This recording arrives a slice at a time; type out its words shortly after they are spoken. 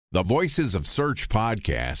The Voices of Search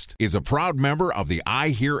podcast is a proud member of the I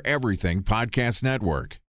Hear Everything podcast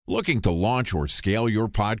network. Looking to launch or scale your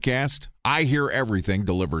podcast? I Hear Everything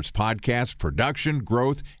delivers podcast production,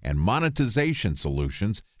 growth, and monetization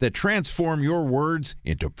solutions that transform your words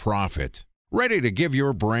into profit. Ready to give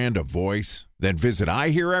your brand a voice? Then visit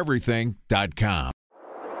iheareverything.com.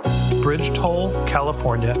 Bridge toll,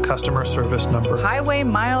 California, customer service number. Highway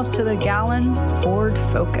miles to the gallon, Ford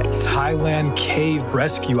Focus. Thailand cave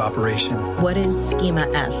rescue operation. What is Schema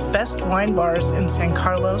F? Best wine bars in San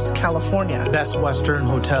Carlos, California. Best Western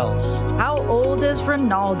hotels. How old is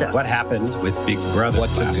Ronaldo? What happened with Big Brother?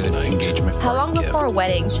 What's a good engagement? How long before a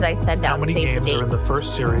wedding should I send out How many save games the are in the dates?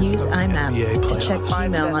 first series? Use IMAP NBA to check playoffs.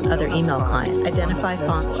 email on other email clients. Identify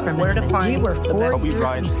fonts from Where to find We were the 4 best years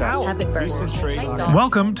Brian Stout. Have it burn.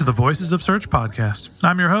 Welcome to the Voices of Search podcast.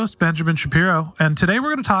 I'm your host, Benjamin Shapiro, and today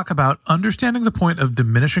we're going to talk about understanding the point of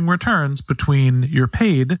diminishing returns between your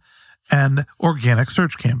paid and organic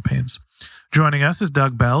search campaigns. Joining us is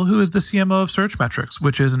Doug Bell, who is the CMO of Searchmetrics,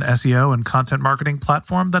 which is an SEO and content marketing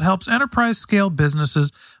platform that helps enterprise-scale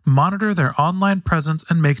businesses monitor their online presence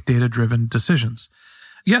and make data-driven decisions.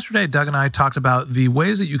 Yesterday, Doug and I talked about the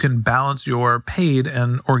ways that you can balance your paid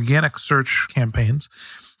and organic search campaigns.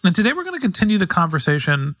 And today we're going to continue the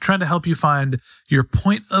conversation trying to help you find your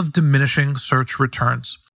point of diminishing search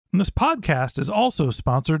returns. And this podcast is also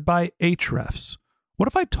sponsored by Ahrefs. What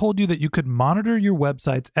if I told you that you could monitor your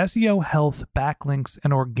website's SEO health, backlinks,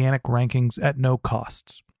 and organic rankings at no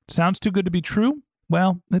costs? Sounds too good to be true?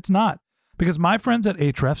 Well, it's not, because my friends at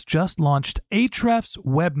Ahrefs just launched Ahrefs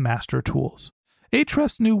Webmaster Tools.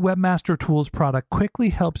 Ahrefs' new Webmaster Tools product quickly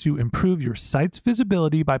helps you improve your site's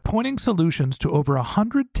visibility by pointing solutions to over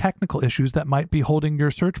 100 technical issues that might be holding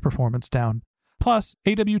your search performance down. Plus,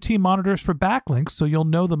 AWT monitors for backlinks so you'll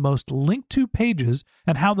know the most linked to pages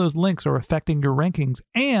and how those links are affecting your rankings.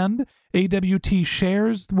 And AWT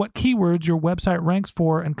shares what keywords your website ranks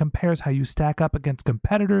for and compares how you stack up against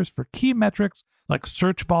competitors for key metrics like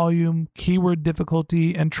search volume, keyword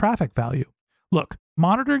difficulty, and traffic value. Look,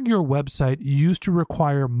 monitoring your website used to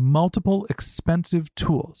require multiple expensive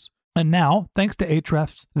tools. And now, thanks to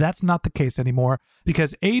Ahrefs, that's not the case anymore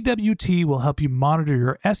because AWT will help you monitor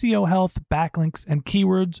your SEO health, backlinks, and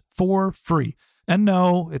keywords for free. And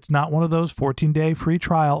no, it's not one of those 14-day free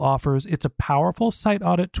trial offers. It's a powerful site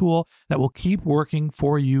audit tool that will keep working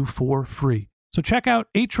for you for free. So check out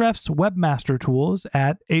Ahrefs Webmaster Tools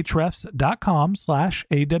at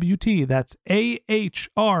ahrefs.com/AWT. That's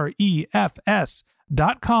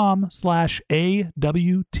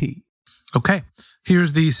ahrefs.com/AWT. Okay,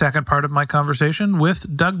 here's the second part of my conversation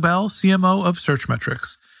with Doug Bell, CMO of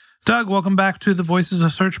Searchmetrics. Doug, welcome back to the Voices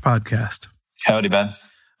of Search podcast. Howdy, Ben.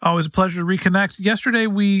 Always a pleasure to reconnect. Yesterday,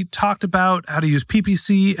 we talked about how to use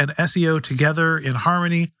PPC and SEO together in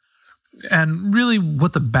harmony and really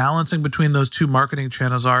what the balancing between those two marketing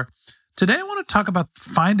channels are. Today, I want to talk about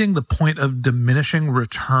finding the point of diminishing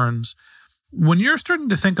returns. When you're starting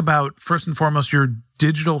to think about, first and foremost, your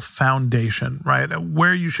digital foundation, right,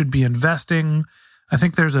 where you should be investing, I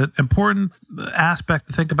think there's an important aspect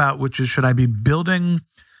to think about, which is, should I be building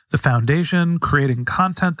the foundation, creating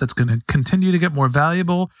content that's going to continue to get more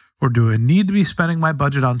valuable, or do I need to be spending my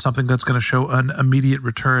budget on something that's going to show an immediate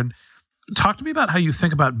return? Talk to me about how you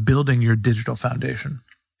think about building your digital foundation.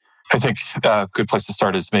 I think a good place to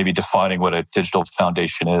start is maybe defining what a digital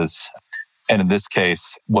foundation is. And in this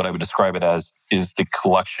case, what I would describe it as is the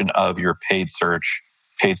collection of your paid search,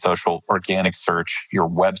 paid social, organic search, your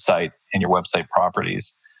website and your website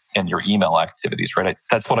properties, and your email activities, right?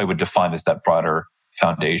 That's what I would define as that broader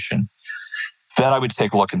foundation. Then I would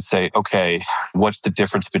take a look and say, okay, what's the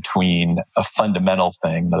difference between a fundamental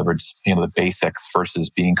thing, in other words, the basics, versus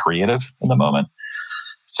being creative in the moment?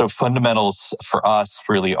 So fundamentals for us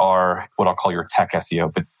really are what I'll call your tech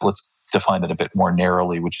SEO, but let's define that a bit more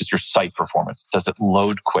narrowly, which is your site performance. Does it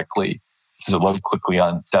load quickly? Does it load quickly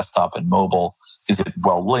on desktop and mobile? Is it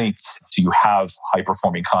well linked? Do you have high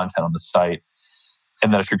performing content on the site?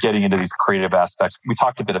 And then if you're getting into these creative aspects, we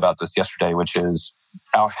talked a bit about this yesterday, which is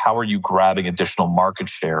how are you grabbing additional market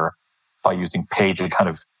share by using paid to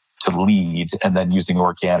lead and then using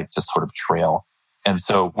organic to sort of trail. And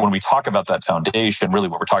so when we talk about that foundation, really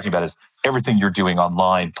what we're talking about is everything you're doing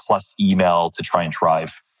online plus email to try and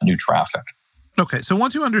drive new traffic. Okay, so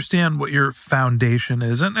once you understand what your foundation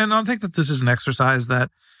is, and I think that this is an exercise that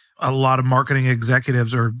a lot of marketing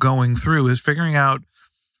executives are going through, is figuring out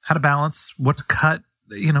how to balance, what to cut.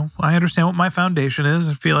 I understand what my foundation is.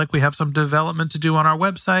 I feel like we have some development to do on our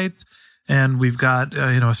website, and we've got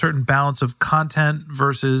a certain balance of content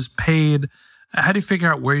versus paid. How do you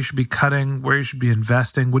figure out where you should be cutting, where you should be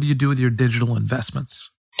investing? What do you do with your digital investments?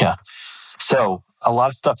 Yeah. So a lot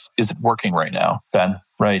of stuff isn't working right now, Ben,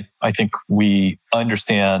 right? I think we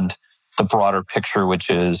understand the broader picture, which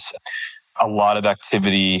is a lot of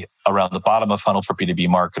activity around the bottom of funnel for B2B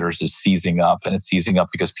marketers is seizing up, and it's seizing up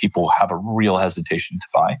because people have a real hesitation to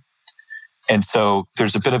buy. And so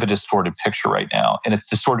there's a bit of a distorted picture right now, and it's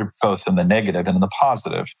distorted both in the negative and in the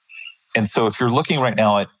positive. And so if you're looking right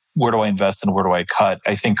now at where do I invest and where do I cut,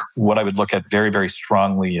 I think what I would look at very, very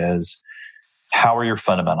strongly is how are your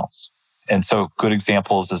fundamentals? And so good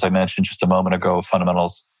examples, as I mentioned just a moment ago,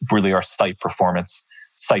 fundamentals really are site performance,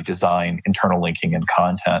 site design, internal linking, and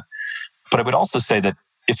content. But I would also say that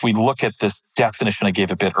if we look at this definition I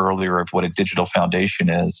gave a bit earlier of what a digital foundation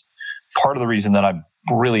is, part of the reason that I'm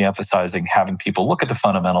really emphasizing having people look at the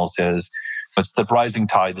fundamentals is it's the rising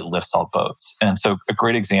tide that lifts all boats. And so a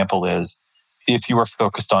great example is if you are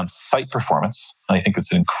focused on site performance, and I think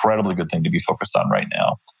it's an incredibly good thing to be focused on right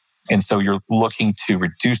now. And so you're looking to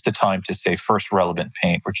reduce the time to say first relevant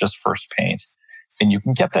paint or just first paint. And you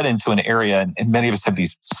can get that into an area, and many of us have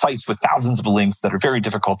these sites with thousands of links that are very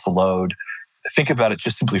difficult to load. Think about it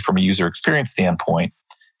just simply from a user experience standpoint.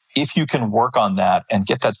 If you can work on that and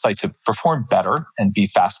get that site to perform better and be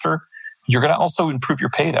faster, you're going to also improve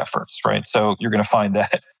your paid efforts, right? So you're going to find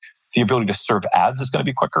that the ability to serve ads is going to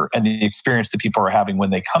be quicker, and the experience that people are having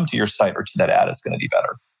when they come to your site or to that ad is going to be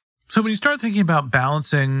better. So when you start thinking about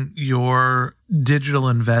balancing your digital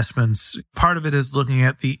investments, part of it is looking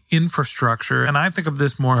at the infrastructure. And I think of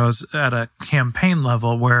this more as at a campaign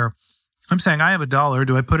level where I'm saying I have $1.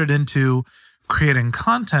 Do I put it into creating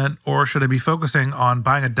content, or should I be focusing on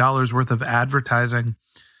buying $1 worth of advertising?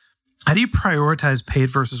 How do you prioritize paid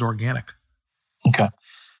versus organic? Okay.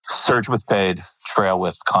 Surge with paid, trail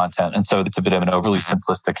with content. And so it's a bit of an overly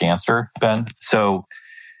simplistic answer, Ben. So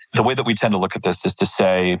the way that we tend to look at this is to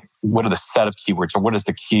say, what are the set of keywords, or what is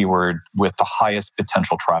the keyword with the highest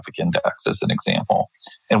potential traffic index, as an example?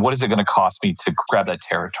 And what is it going to cost me to grab that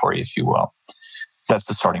territory, if you will? That's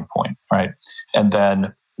the starting point, right? And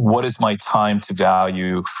then what is my time to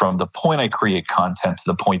value from the point I create content to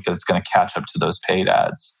the point that it's going to catch up to those paid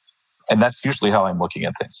ads? And that's usually how I'm looking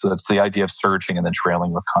at things. So that's the idea of surging and then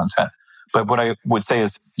trailing with content. But what I would say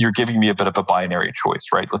is you're giving me a bit of a binary choice,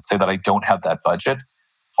 right? Let's say that I don't have that budget.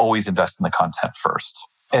 Always invest in the content first.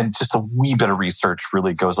 And just a wee bit of research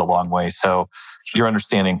really goes a long way. So you're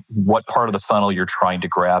understanding what part of the funnel you're trying to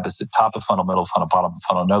grab. Is it top of funnel, middle of funnel, bottom of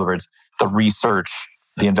funnel? In other words, the research,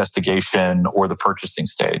 the investigation, or the purchasing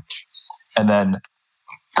stage. And then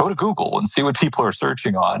go to Google and see what people are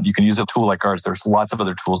searching on. You can use a tool like ours. There's lots of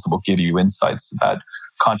other tools that will give you insights. That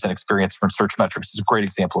content experience from Searchmetrics is a great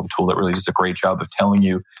example of a tool that really does a great job of telling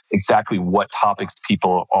you exactly what topics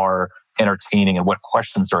people are entertaining and what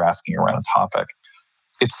questions they're asking around a topic.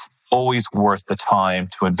 It's always worth the time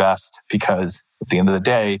to invest, because at the end of the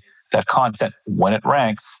day, that content, when it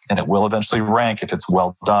ranks, and it will eventually rank if it's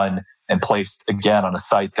well done and placed again on a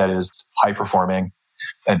site that is high performing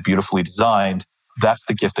and beautifully designed, that's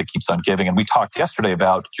the gift that keeps on giving. And we talked yesterday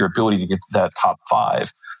about your ability to get to that top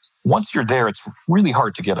 5. Once you're there, it's really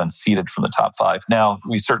hard to get unseated from the top 5. Now,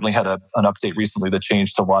 we certainly had an update recently that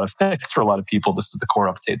changed a lot of things for a lot of people. This is the core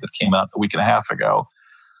update that came out a week and a half ago.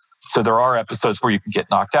 So there are episodes where you can get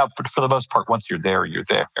knocked out, but for the most part, once you're there, you're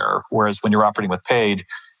there. Whereas when you're operating with paid,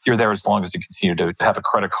 you're there as long as you continue to have a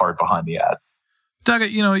credit card behind the ad. Doug,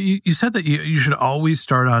 you said that you should always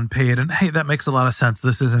start on paid, and hey, that makes a lot of sense.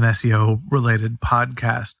 This is an SEO-related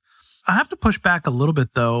podcast. I have to push back a little bit,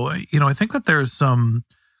 though. I think that there's some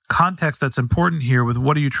context that's important here with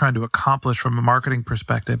what are you trying to accomplish from a marketing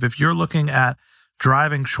perspective. If you're looking at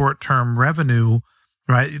driving short-term revenue,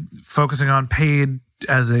 right, focusing on paid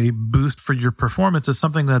as a boost for your performance is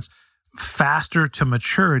something that's faster to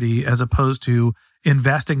maturity as opposed to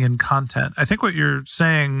investing in content. I think what you're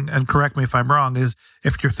saying, and correct me if I'm wrong, is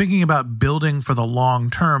if you're thinking about building for the long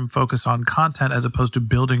term, focus on content as opposed to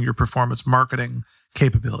building your performance marketing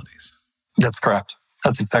capabilities. That's correct.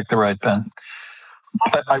 That's exactly right, Ben.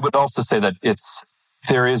 But I would also say that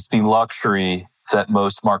there is the luxury that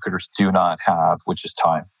most marketers do not have, which is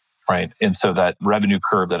time, right? And so that revenue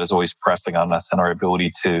curve that is always pressing on us and our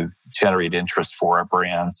ability to generate interest for our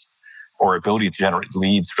brands or ability to generate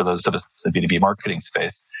leads for those of us in the B2B marketing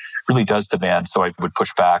space really does demand. So I would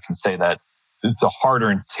push back and say that the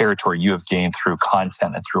hard-earned territory you have gained through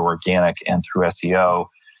content and through organic and through SEO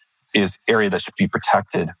is area that should be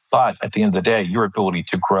protected. But at the end of the day, your ability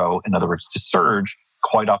to grow, in other words, to surge,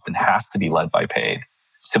 quite often has to be led by paid,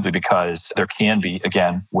 simply because there can be,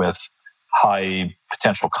 again, with high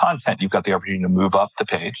potential content, you've got the opportunity to move up the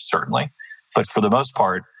page, certainly. But for the most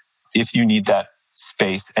part, if you need that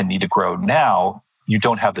space and need to grow now, you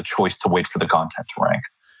don't have the choice to wait for the content to rank.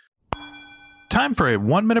 Time for a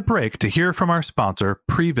 1-minute break to hear from our sponsor,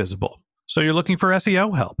 Previsible. So you're looking for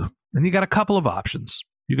SEO help, and you got a couple of options.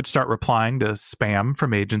 You could start replying to spam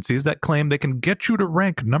from agencies that claim they can get you to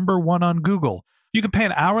rank number 1 on Google. You can pay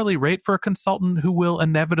an hourly rate for a consultant who will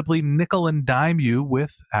inevitably nickel and dime you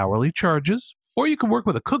with hourly charges. Or you can work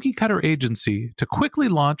with a cookie-cutter agency to quickly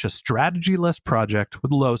launch a strategy-less project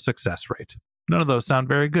with low success rate. None of those sound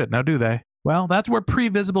very good, now do they? Well, that's where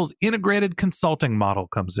Previsible's integrated consulting model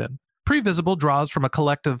comes in. Previsible draws from a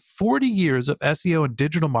collective 40 years of SEO and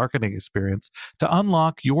digital marketing experience to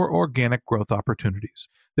unlock your organic growth opportunities.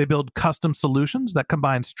 They build custom solutions that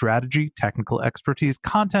combine strategy, technical expertise,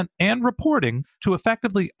 content, and reporting to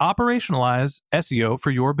effectively operationalize SEO for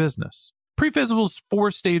your business. Previsible's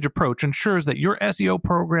 4-stage approach ensures that your SEO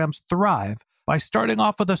programs thrive by starting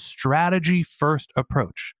off with a strategy-first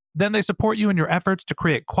approach. Then they support you in your efforts to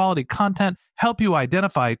create quality content, help you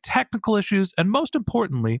identify technical issues, and most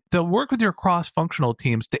importantly, they'll work with your cross-functional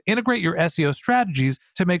teams to integrate your SEO strategies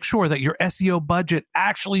to make sure that your SEO budget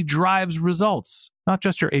actually drives results, not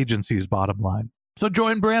just your agency's bottom line. So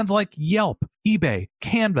join brands like Yelp, eBay,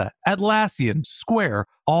 Canva, Atlassian, Square,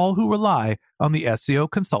 all who rely on the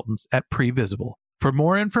SEO consultants at Previsible. For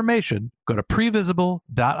more information, go to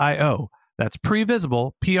previsible.io. That's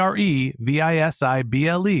Previsible, Previsible.io.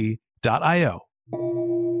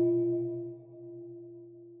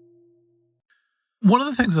 One of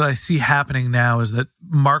the things that I see happening now is that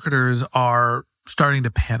marketers are starting to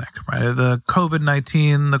panic, right? The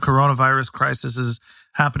COVID-19, the coronavirus crisis is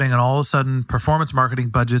happening, and all of a sudden performance marketing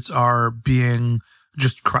budgets are being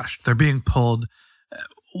just crushed. They're being pulled.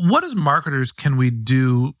 What as marketers can we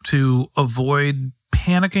do to avoid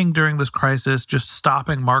panicking during this crisis, just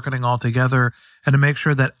stopping marketing altogether, and to make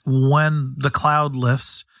sure that when the cloud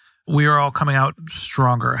lifts, we are all coming out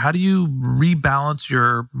stronger? How do you rebalance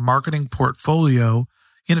your marketing portfolio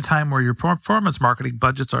in a time where your performance marketing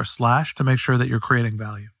budgets are slashed to make sure that you're creating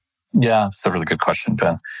value? Yeah, it's a really good question,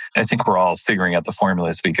 Ben. I think we're all figuring out the formula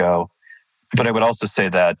as we go. But I would also say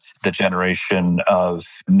that the generation of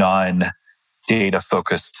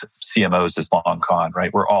non-data-focused CMOs is long gone,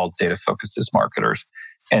 right? We're all data-focused as marketers.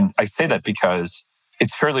 And I say that because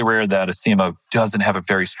it's fairly rare that a CMO doesn't have a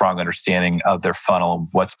very strong understanding of their funnel,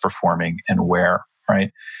 what's performing and where,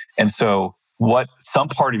 right? And so some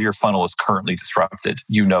part of your funnel is currently disrupted.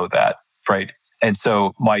 You know that, right? And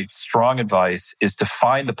so my strong advice is to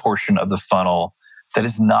find the portion of the funnel that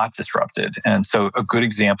is not disrupted. And so a good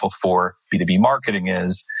example for B2B marketing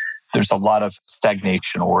is there's a lot of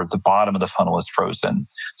stagnation, or the bottom of the funnel is frozen.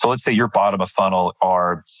 So let's say your bottom of funnel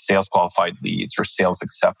are sales qualified leads or sales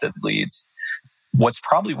accepted leads. What's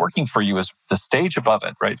probably working for you is the stage above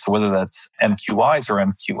it, right? So whether that's MQIs or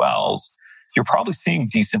MQLs, you're probably seeing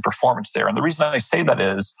decent performance there. And the reason I say that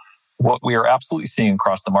is what we are absolutely seeing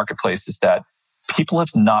across the marketplace is that people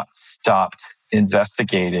have not stopped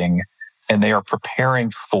investigating, and they are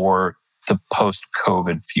preparing for the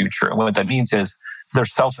post-COVID future. And what that means is they're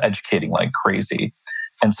self-educating like crazy.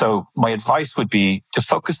 And so my advice would be to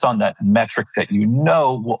focus on that metric that you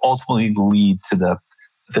know will ultimately lead to the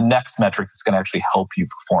next metric that's going to actually help you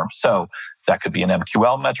perform. So that could be an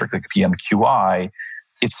MQL metric, that could be MQI.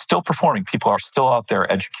 It's still performing. People are still out there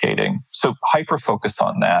educating. So hyper-focus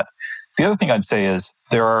on that. The other thing I'd say is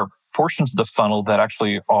there are portions of the funnel that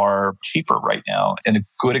actually are cheaper right now. And a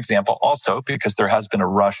good example also, because there has been a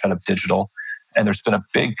rush out of digital, and there's been a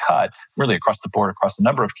big cut really across the board, across a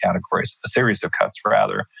number of categories, a series of cuts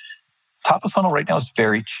rather. Top of funnel right now is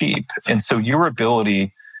very cheap. And so your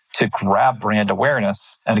ability to grab brand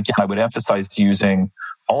awareness, and again, I would emphasize using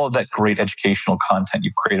all of that great educational content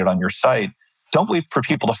you've created on your site. Don't wait for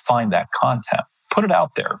people to find that content. Put it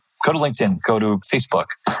out there. Go to LinkedIn, go to Facebook.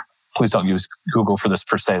 Please don't use Google for this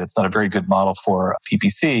per se. That's not a very good model for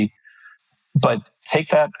PPC. But take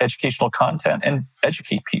that educational content and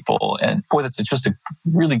educate people. And boy, that's just a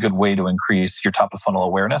really good way to increase your top of funnel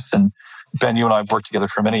awareness. And Ben, you and I have worked together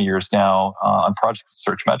for many years now on projects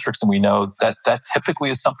Searchmetrics, and we know that that typically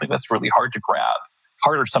is something that's really hard to grab,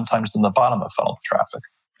 harder sometimes than the bottom of funnel traffic.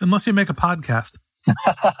 Unless you make a podcast.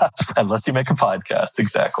 Unless you make a podcast,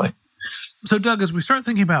 exactly. So, Doug, as we start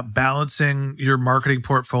thinking about balancing your marketing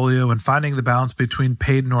portfolio and finding the balance between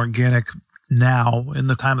paid and organic now in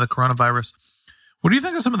the time of the coronavirus, what do you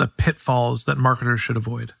think are some of the pitfalls that marketers should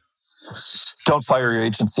avoid? Don't fire your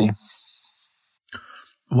agency.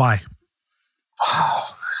 Why?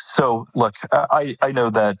 So, look, I know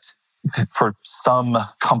that for some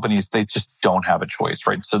companies, they just don't have a choice,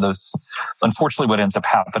 right? So unfortunately, what ends up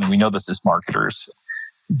happening, we know this as marketers,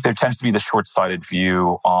 there tends to be the short-sighted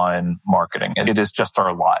view on marketing. And it is just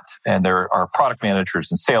our lot. And there are product managers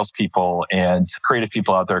and salespeople and creative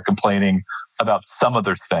people out there complaining about some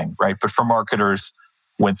other thing, right? But for marketers,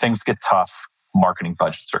 when things get tough, marketing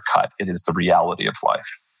budgets are cut. It is the reality of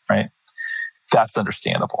life, right? That's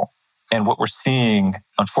understandable. And what we're seeing,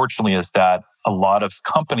 unfortunately, is that a lot of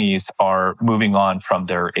companies are moving on from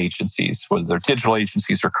their agencies, whether they're digital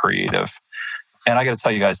agencies or creative. And I got to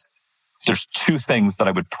tell you guys, there's two things that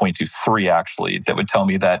I would point to, three actually, that would tell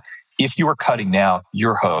me that if you are cutting now,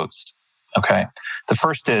 you're hosed. Okay. The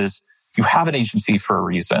first is you have an agency for a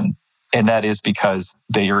reason. And that is because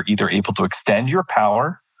they are either able to extend your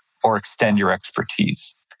power or extend your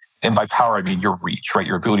expertise. And by power, I mean your reach, right?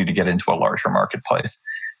 Your ability to get into a larger marketplace.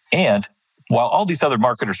 And while all these other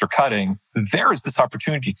marketers are cutting, there is this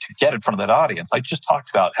opportunity to get in front of that audience. I just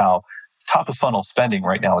talked about how top of funnel spending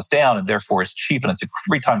right now is down and therefore it's cheap and it's a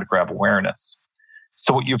great time to grab awareness.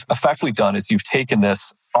 So what you've effectively done is you've taken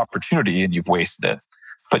this opportunity and you've wasted it.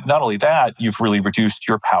 But not only that, you've really reduced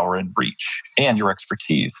your power and reach and your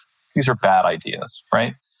expertise. These are bad ideas,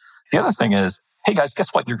 right? The other thing is, hey guys,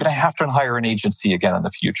 guess what? You're going to have to hire an agency again in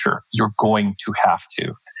the future. You're going to have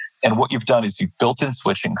to. And what you've done is you've built in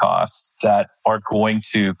switching costs that are going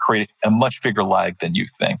to create a much bigger lag than you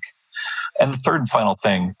think. And the third and final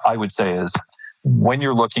thing I would say is when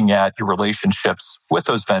you're looking at your relationships with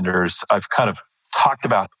those vendors, I've kind of talked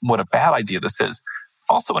about what a bad idea this is.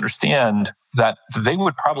 Also understand that they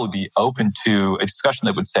would probably be open to a discussion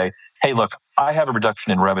that would say, hey, look, I have a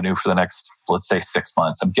reduction in revenue for the next, let's say, 6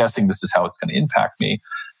 months. I'm guessing this is how it's going to impact me.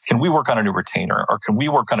 Can we work on a new retainer? Or can we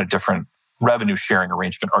work on a different revenue sharing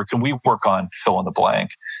arrangement? Or can we work on fill in the blank?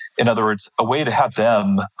 In other words, a way to have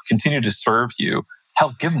them continue to serve you.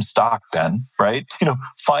 Hell, give them stock then, right?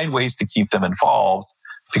 Find ways to keep them involved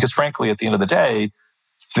because frankly, at the end of the day,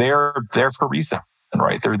 they're there for a reason,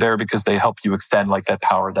 right? They're there because they help you extend like that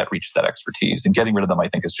power, that reach, that expertise. And getting rid of them, I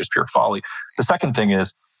think, is just pure folly. The second thing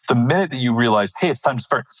is the minute that you realize, hey, it's time to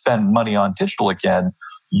start spend money on digital again,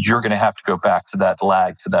 you're going to have to go back to that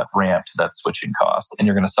lag, to that ramp, to that switching cost, and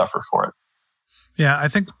you're going to suffer for it. Yeah, I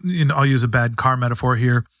think I'll use a bad car metaphor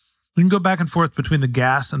here. We can go back and forth between the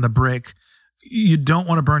gas and the brake. You don't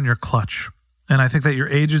want to burn your clutch. And I think that your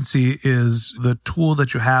agency is the tool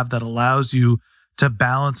that you have that allows you to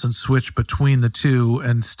balance and switch between the two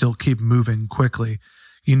and still keep moving quickly.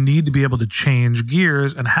 You need to be able to change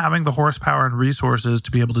gears, and having the horsepower and resources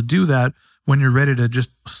to be able to do that when you're ready to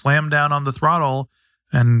just slam down on the throttle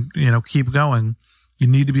and, keep going. You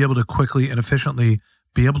need to be able to quickly and efficiently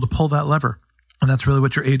be able to pull that lever. And that's really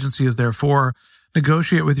what your agency is there for.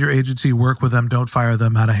 Negotiate with your agency, work with them, don't fire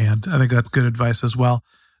them out of hand. I think that's good advice as well.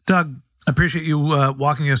 Doug, I appreciate you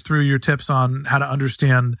walking us through your tips on how to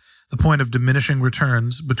understand the point of diminishing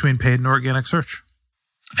returns between paid and organic search.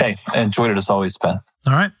 Hey, I enjoyed it as always, Ben.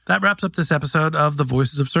 All right. That wraps up this episode of the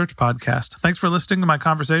Voices of Search podcast. Thanks for listening to my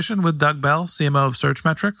conversation with Doug Bell, CMO of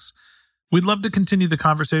Searchmetrics. We'd love to continue the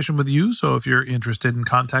conversation with you, so if you're interested in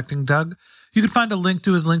contacting Doug, you can find a link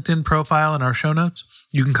to his LinkedIn profile in our show notes.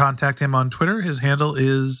 You can contact him on Twitter. His handle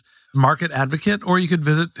is Market Advocate, or you could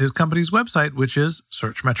visit his company's website, which is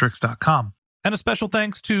searchmetrics.com. And a special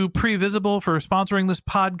thanks to Previsible for sponsoring this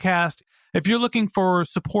podcast. If you're looking for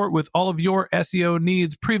support with all of your SEO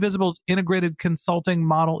needs, Previsible's integrated consulting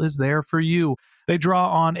model is there for you. They draw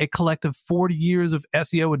on a collective 40 years of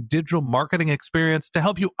SEO and digital marketing experience to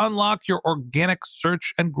help you unlock your organic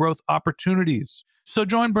search and growth opportunities. So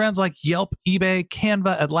join brands like Yelp, eBay,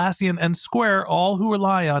 Canva, Atlassian, and Square, all who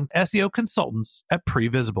rely on SEO consultants at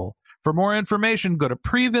Previsible. For more information, go to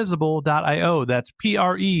previsible.io. That's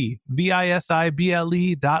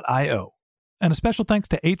previsible.io. And a special thanks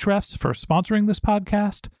to Ahrefs for sponsoring this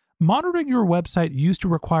podcast. Monitoring your website used to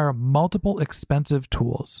require multiple expensive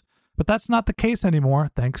tools, but that's not the case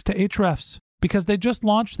anymore thanks to Ahrefs, because they just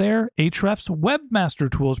launched their Ahrefs Webmaster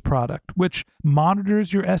Tools product, which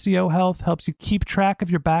monitors your SEO health, helps you keep track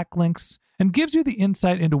of your backlinks, and gives you the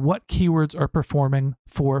insight into what keywords are performing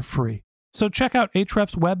for free. So check out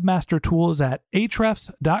Ahrefs Webmaster Tools at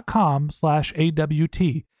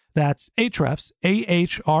ahrefs.com/AWT. That's Ahrefs,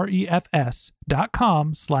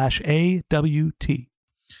 ahrefs.com/AWT.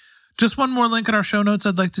 Just one more link in our show notes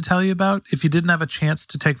I'd like to tell you about. If you didn't have a chance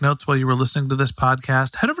to take notes while you were listening to this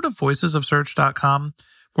podcast, head over to voicesofsearch.com,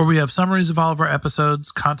 where we have summaries of all of our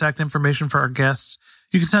episodes, contact information for our guests.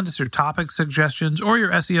 You can send us your topic suggestions or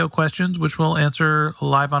your SEO questions, which we'll answer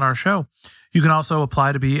live on our show. You can also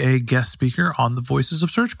apply to be a guest speaker on the Voices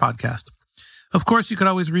of Search podcast. Of course, you could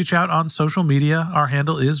always reach out on social media. Our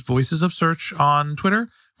handle is Voices of Search on Twitter,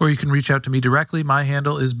 or you can reach out to me directly. My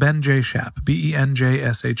handle is Ben J. Shap,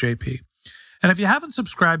 BenJSHAP. And if you haven't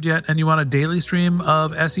subscribed yet and you want a daily stream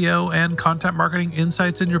of SEO and content marketing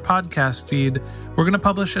insights in your podcast feed, we're going to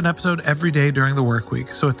publish an episode every day during the work week.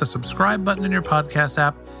 So hit the subscribe button in your podcast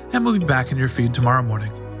app, and we'll be back in your feed tomorrow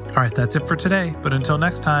morning. All right, that's it for today. But until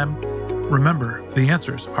next time, remember, the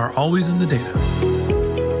answers are always in the data.